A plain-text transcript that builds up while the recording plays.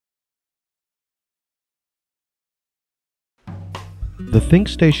The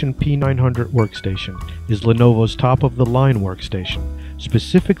ThinkStation P900 workstation is Lenovo's top-of-the-line workstation,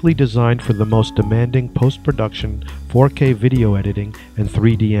 specifically designed for the most demanding post-production 4K video editing and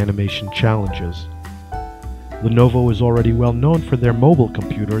 3D animation challenges. Lenovo is already well known for their mobile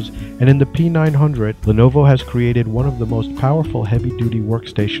computers, and in the P900, Lenovo has created one of the most powerful heavy-duty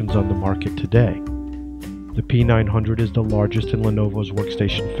workstations on the market today. The P900 is the largest in Lenovo's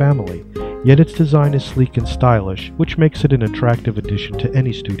workstation family, yet its design is sleek and stylish, which makes it an attractive addition to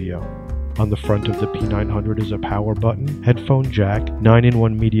any studio. On the front of the P900 is a power button, headphone jack,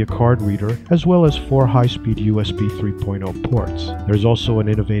 9-in-1 media card reader, as well as 4 high-speed USB 3.0 ports. There's also an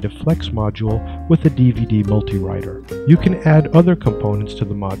innovative Flex module with a DVD multi-writer. You can add other components to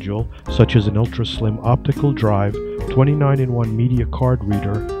the module, such as an ultra-slim optical drive, 29-in-1 media card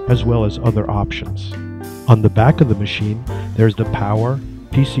reader, as well as other options. On the back of the machine, there's the power,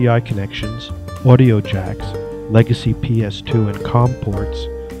 PCI connections, audio jacks, legacy PS2 and COM ports,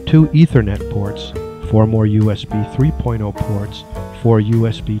 2 Ethernet ports, 4 more USB 3.0 ports, 4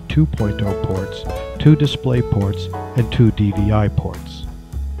 USB 2.0 ports, 2 display ports, and 2 DVI ports.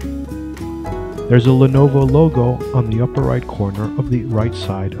 There's a Lenovo logo on the upper right corner of the right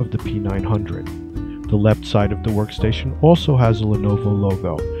side of the P900. The left side of the workstation also has a Lenovo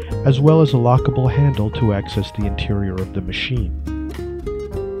logo, as well as a lockable handle to access the interior of the machine.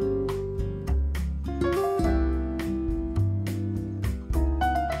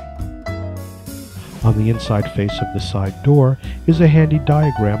 On the inside face of the side door is a handy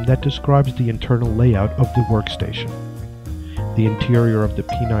diagram that describes the internal layout of the workstation. The interior of the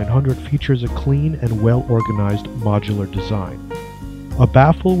P900 features a clean and well-organized modular design. A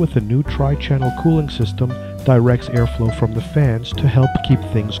baffle with a new tri-channel cooling system directs airflow from the fans to help keep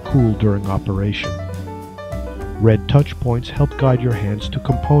things cool during operation. Red touch points help guide your hands to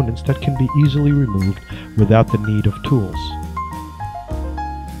components that can be easily removed without the need of tools.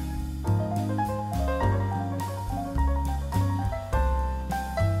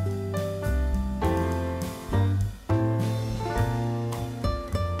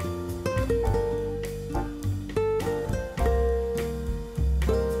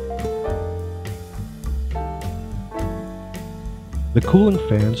 The cooling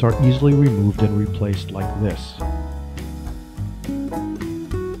fans are easily removed and replaced like this.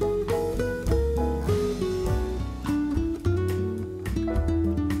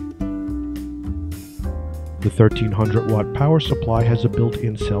 The 1300-watt power supply has a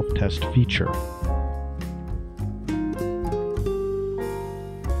built-in self-test feature.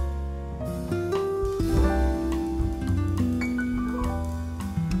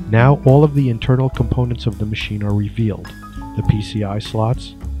 Now all of the internal components of the machine are revealed: the PCI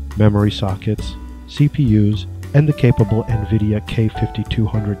slots, memory sockets, CPUs, and the capable NVIDIA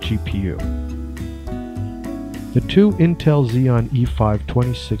K5200 GPU. The 2 Intel Xeon E5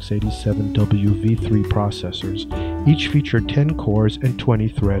 2687W V3 processors each feature 10 cores and 20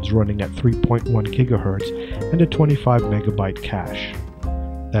 threads running at 3.1 GHz and a 25 MB cache.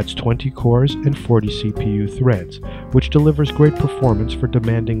 That's 20 cores and 40 CPU threads, which delivers great performance for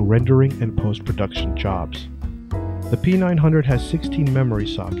demanding rendering and post-production jobs. The P900 has 16 memory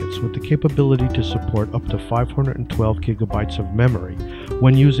sockets with the capability to support up to 512 GB of memory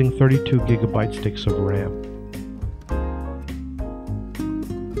when using 32 GB sticks of RAM.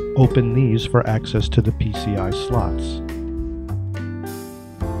 Open these for access to the PCI slots.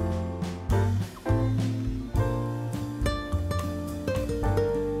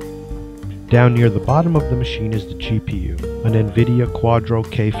 Down near the bottom of the machine is the GPU, an NVIDIA Quadro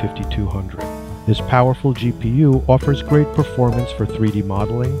K5200. This powerful GPU offers great performance for 3D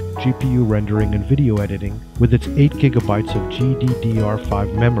modeling, GPU rendering, and video editing with its 8 GB of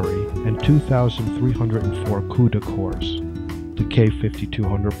GDDR5 memory and 2,304 CUDA cores. The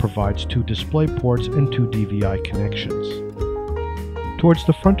K5200 provides 2 display ports and 2 DVI connections. Towards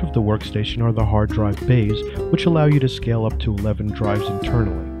the front of the workstation are the hard drive bays, which allow you to scale up to 11 drives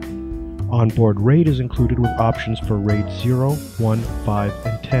internally. Onboard RAID is included with options for RAID 0, 1, 5,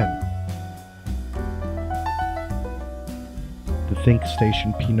 and 10. The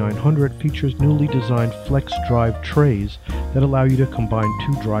ThinkStation P900 features newly designed flex drive trays that allow you to combine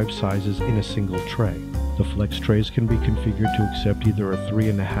 2 drive sizes in a single tray. The flex trays can be configured to accept either a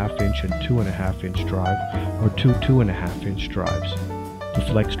 3.5-inch and 2.5-inch drive or 2 2.5-inch drives. The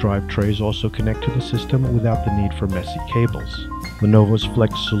flex drive trays also connect to the system without the need for messy cables. Lenovo's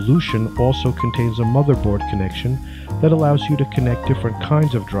Flex solution also contains a motherboard connection that allows you to connect different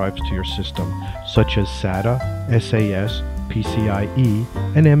kinds of drives to your system, such as SATA, SAS, PCIe,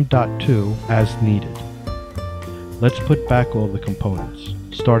 and M.2 as needed. Let's put back all the components,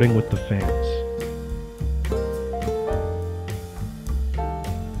 starting with the fans.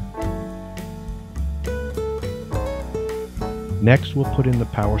 Next, we'll put in the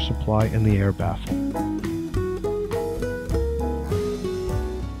power supply and the air baffle.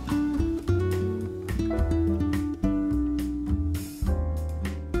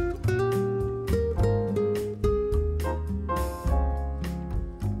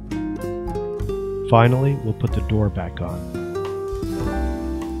 Finally, we'll put the door back on.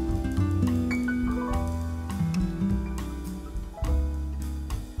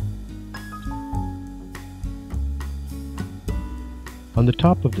 On the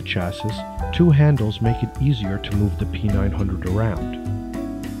top of the chassis, two handles make it easier to move the P900 around.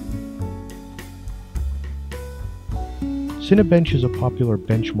 Cinebench is a popular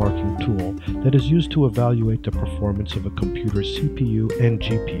benchmarking tool that is used to evaluate the performance of a computer's CPU and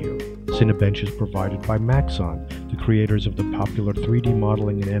GPU. Cinebench is provided by Maxon, the creators of the popular 3D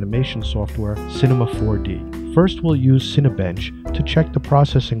modeling and animation software Cinema 4D. First, we'll use Cinebench to check the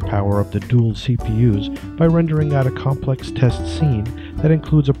processing power of the dual CPUs by rendering out a complex test scene that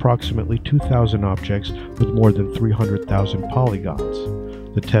includes approximately 2,000 objects with more than 300,000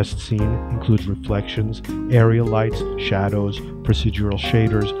 polygons. The test scene includes reflections, area lights, shadows, procedural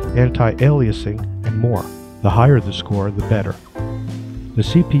shaders, anti-aliasing, and more. The higher the score, the better. The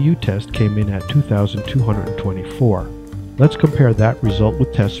CPU test came in at 2,224. Let's compare that result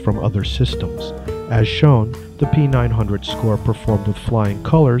with tests from other systems. As shown, the P900 score performed with flying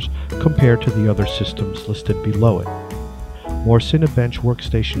colors compared to the other systems listed below it. More Cinebench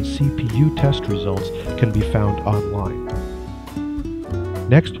workstation CPU test results can be found online.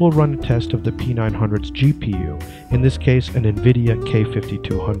 Next, we'll run a test of the P900's GPU, in this case an NVIDIA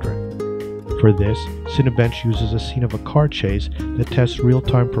K5200. For this, Cinebench uses a scene of a car chase that tests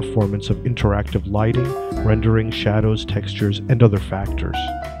real-time performance of interactive lighting, rendering, shadows, textures, and other factors.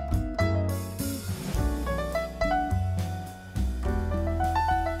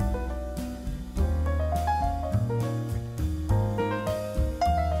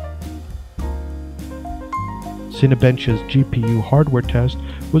 Cinebench's GPU hardware test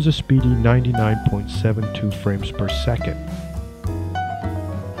was a speedy 99.72 frames per second.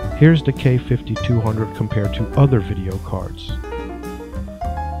 Here's the K5200 compared to other video cards.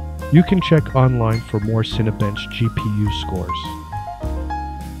 You can check online for more Cinebench GPU scores.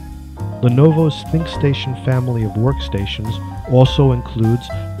 Lenovo's ThinkStation family of workstations also includes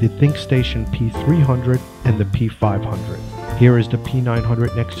the ThinkStation P300 and the P500. Here is the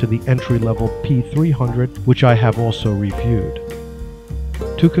P900 next to the entry-level P300, which I have also reviewed.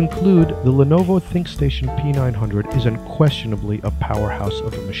 To conclude, the Lenovo ThinkStation P900 is unquestionably a powerhouse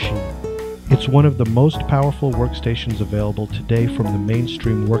of a machine. It's one of the most powerful workstations available today from the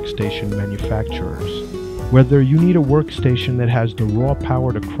mainstream workstation manufacturers. Whether you need a workstation that has the raw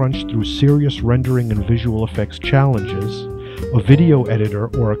power to crunch through serious rendering and visual effects challenges, a video editor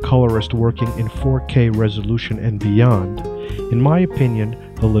or a colorist working in 4K resolution and beyond, in my opinion,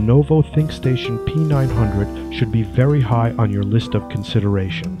 the Lenovo ThinkStation P900 should be very high on your list of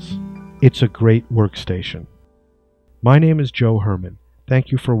considerations. It's a great workstation. My name is Joe Herman.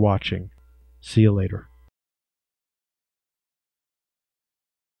 Thank you for watching. See you later.